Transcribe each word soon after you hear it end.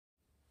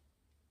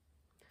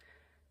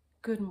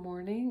Good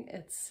morning,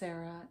 it's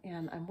Sarah,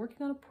 and I'm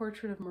working on a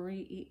portrait of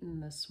Marie Eaton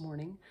this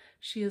morning.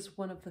 She is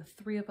one of the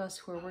three of us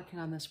who are working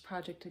on this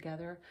project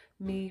together,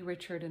 me,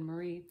 Richard, and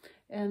Marie.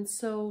 And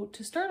so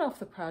to start off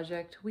the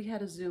project, we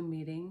had a Zoom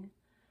meeting.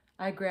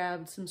 I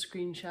grabbed some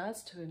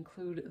screenshots to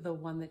include the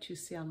one that you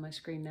see on my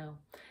screen now.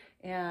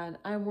 And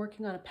I'm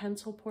working on a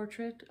pencil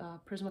portrait,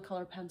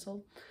 Prismacolor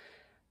pencil.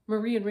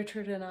 Marie and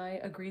Richard and I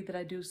agreed that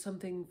I'd do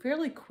something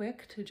fairly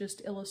quick to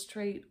just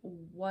illustrate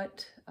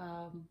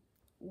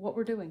what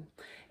we're doing.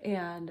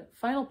 And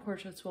final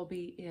portraits will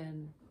be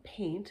in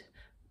paint,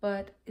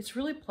 but it's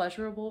really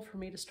pleasurable for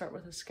me to start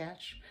with a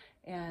sketch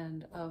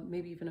and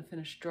maybe even a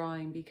finished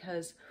drawing,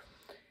 because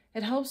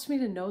it helps me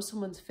to know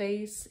someone's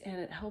face and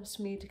it helps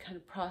me to kind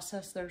of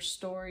process their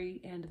story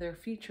and their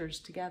features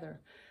together.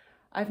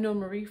 I've known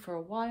Marie for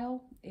a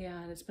while,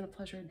 and it's been a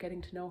pleasure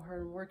getting to know her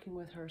and working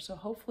with her, so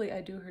hopefully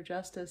I do her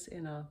justice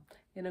in a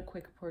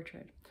quick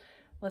portrait.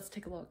 Let's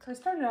take a look. So I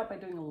started out by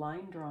doing a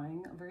line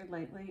drawing very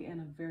lightly in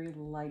a very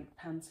light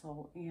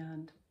pencil,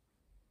 and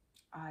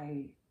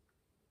I'm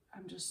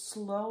just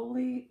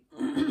slowly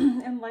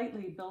and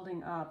lightly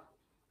building up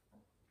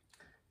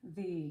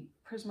the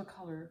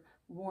Prismacolor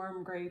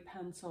warm gray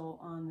pencil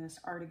on this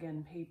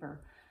Artigan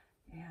paper.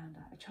 And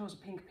I chose a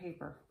pink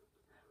paper.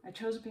 I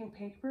chose a pink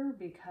paper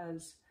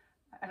because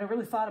I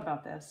really thought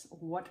about this.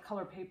 What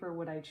color paper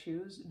would I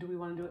choose? Do we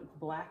want to do it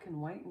black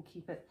and white and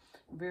keep it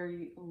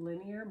very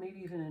linear, maybe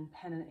even in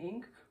pen and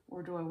ink,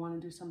 or do I want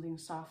to do something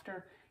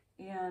softer?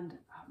 And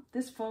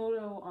this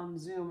photo on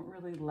Zoom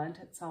really lent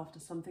itself to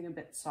something a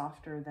bit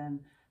softer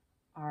than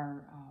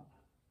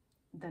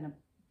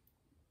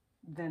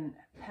than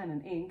pen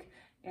and ink.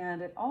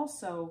 And it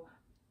also,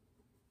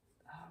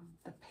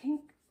 the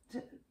pink,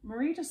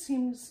 Marie just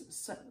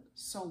seems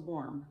so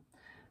warm.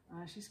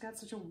 She's got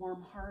such a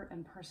warm heart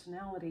and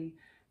personality,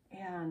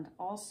 and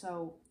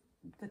also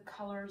the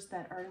colors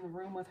that are in the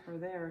room with her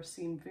there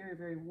seem very,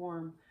 very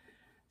warm.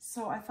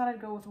 So I thought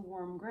I'd go with a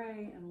warm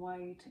gray and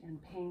white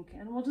and pink,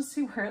 and we'll just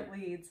see where it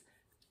leads.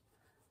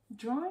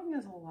 Drawing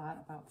is a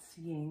lot about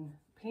seeing.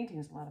 Painting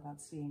is a lot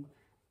about seeing.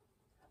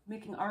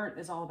 Making art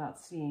is all about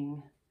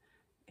seeing,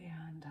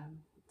 and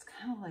it's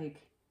kind of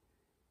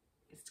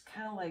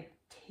like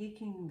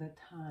taking the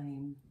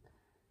time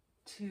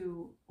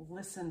to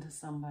listen to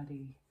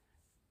somebody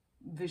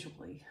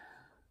visually.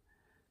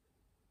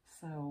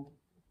 So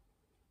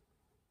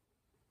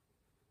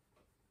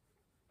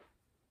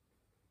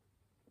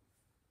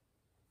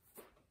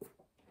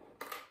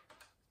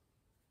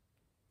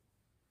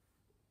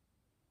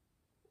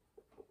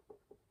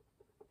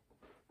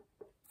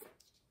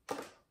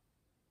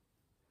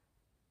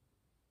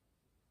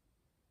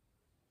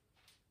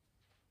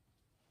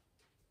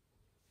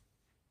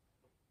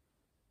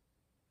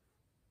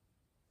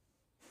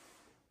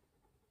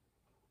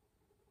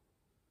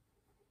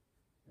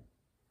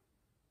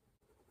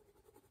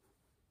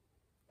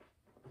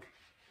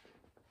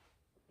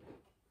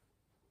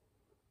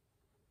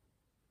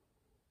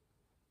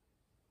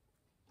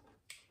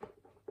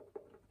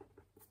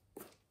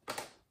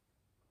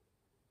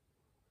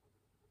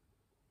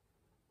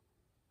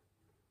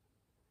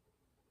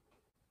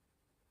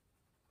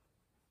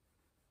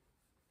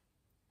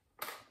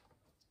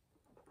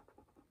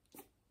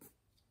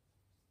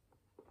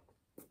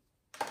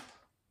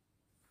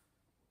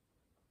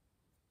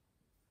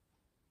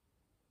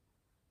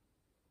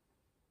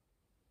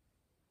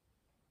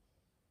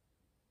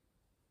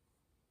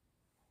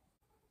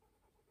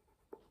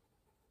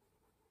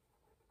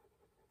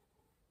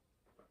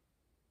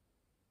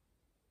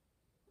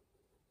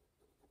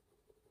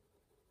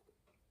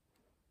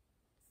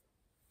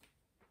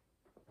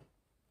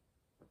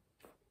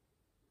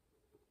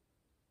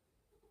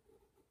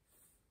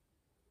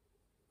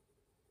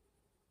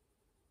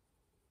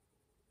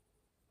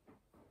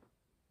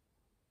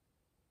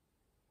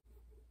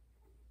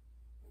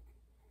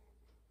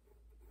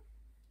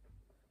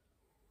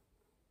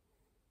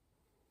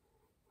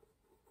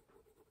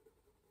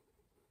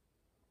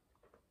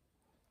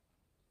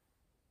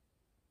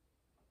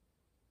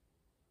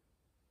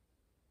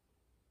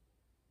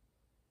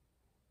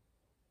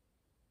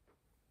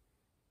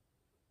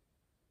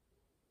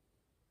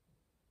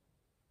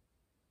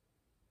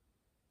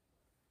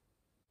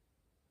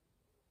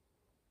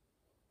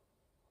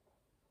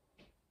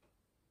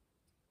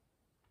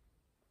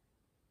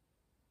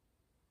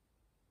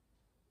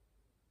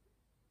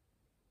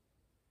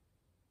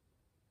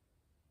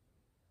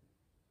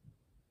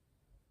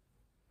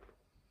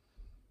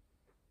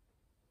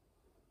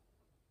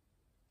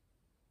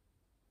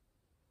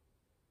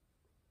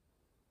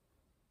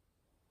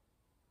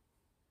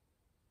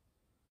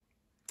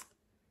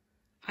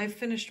I've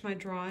finished my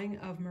drawing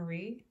of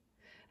Marie,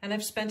 and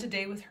I've spent a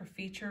day with her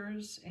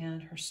features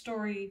and her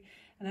story,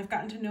 and I've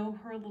gotten to know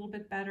her a little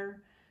bit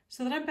better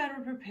so that I'm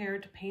better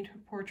prepared to paint her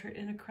portrait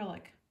in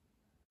acrylic.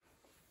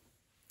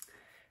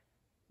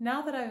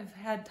 Now that I've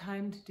had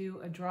time to do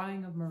a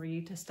drawing of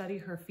Marie, to study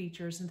her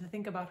features and to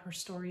think about her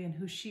story and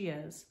who she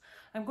is,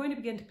 I'm going to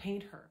begin to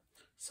paint her.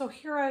 So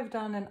here I've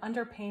done an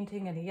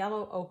underpainting in a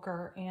yellow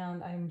ochre,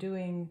 and I'm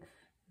doing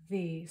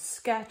the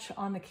sketch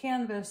on the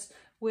canvas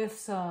with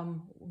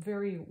some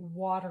very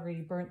watery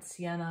burnt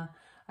sienna.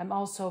 I'm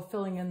also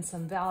filling in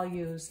some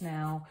values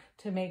now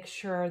to make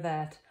sure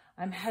that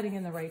I'm heading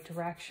in the right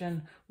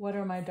direction. What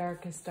are my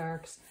darkest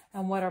darks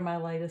and what are my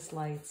lightest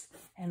lights?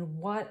 And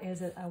what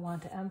is it I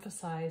want to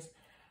emphasize?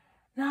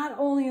 Not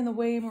only in the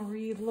way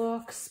Marie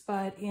looks,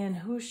 but in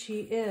who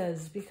she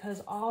is,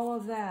 because all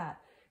of that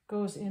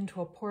goes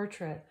into a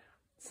portrait.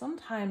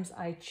 Sometimes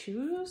I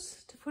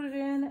choose to put it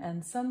in,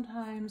 and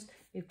sometimes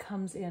it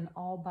comes in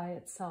all by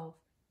itself.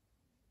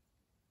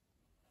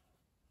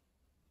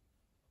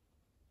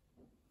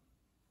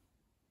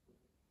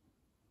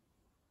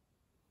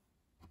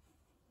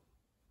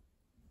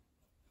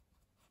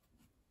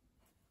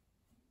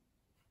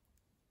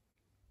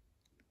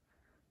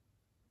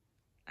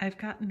 I've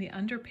gotten the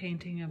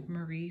underpainting of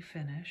Marie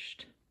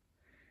finished,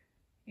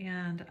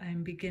 and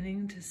I'm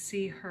beginning to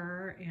see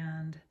her,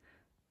 and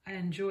I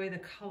enjoy the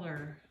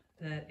color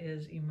that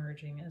is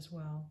emerging as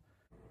well.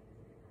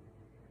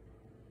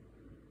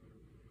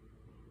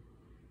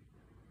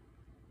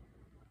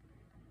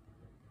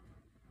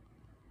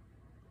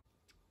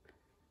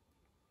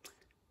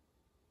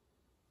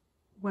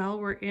 Well,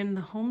 we're in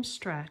the home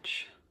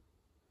stretch.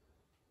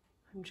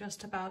 I'm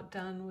just about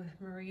done with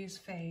Marie's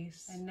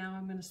face, and now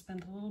I'm going to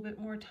spend a little bit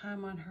more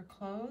time on her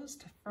clothes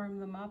to firm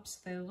them up so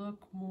they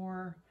look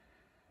more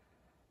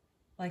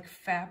like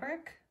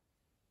fabric.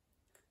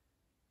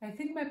 I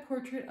think my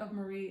portrait of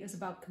Marie is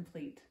about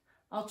complete.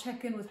 I'll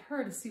check in with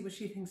her to see what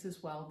she thinks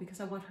as well, because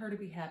I want her to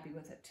be happy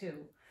with it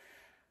too.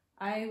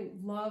 I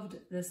loved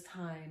this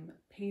time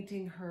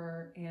painting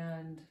her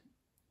and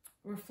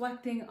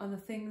reflecting on the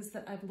things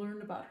that I've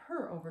learned about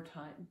her over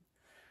time.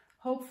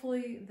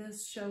 Hopefully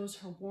this shows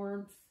her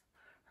warmth,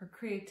 her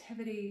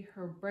creativity,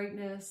 her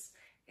brightness,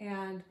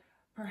 and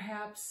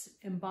perhaps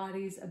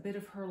embodies a bit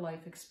of her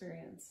life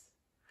experience.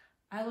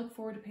 I look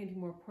forward to painting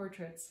more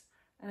portraits,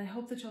 and I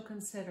hope that you'll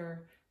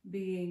consider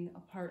being a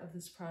part of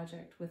this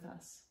project with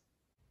us.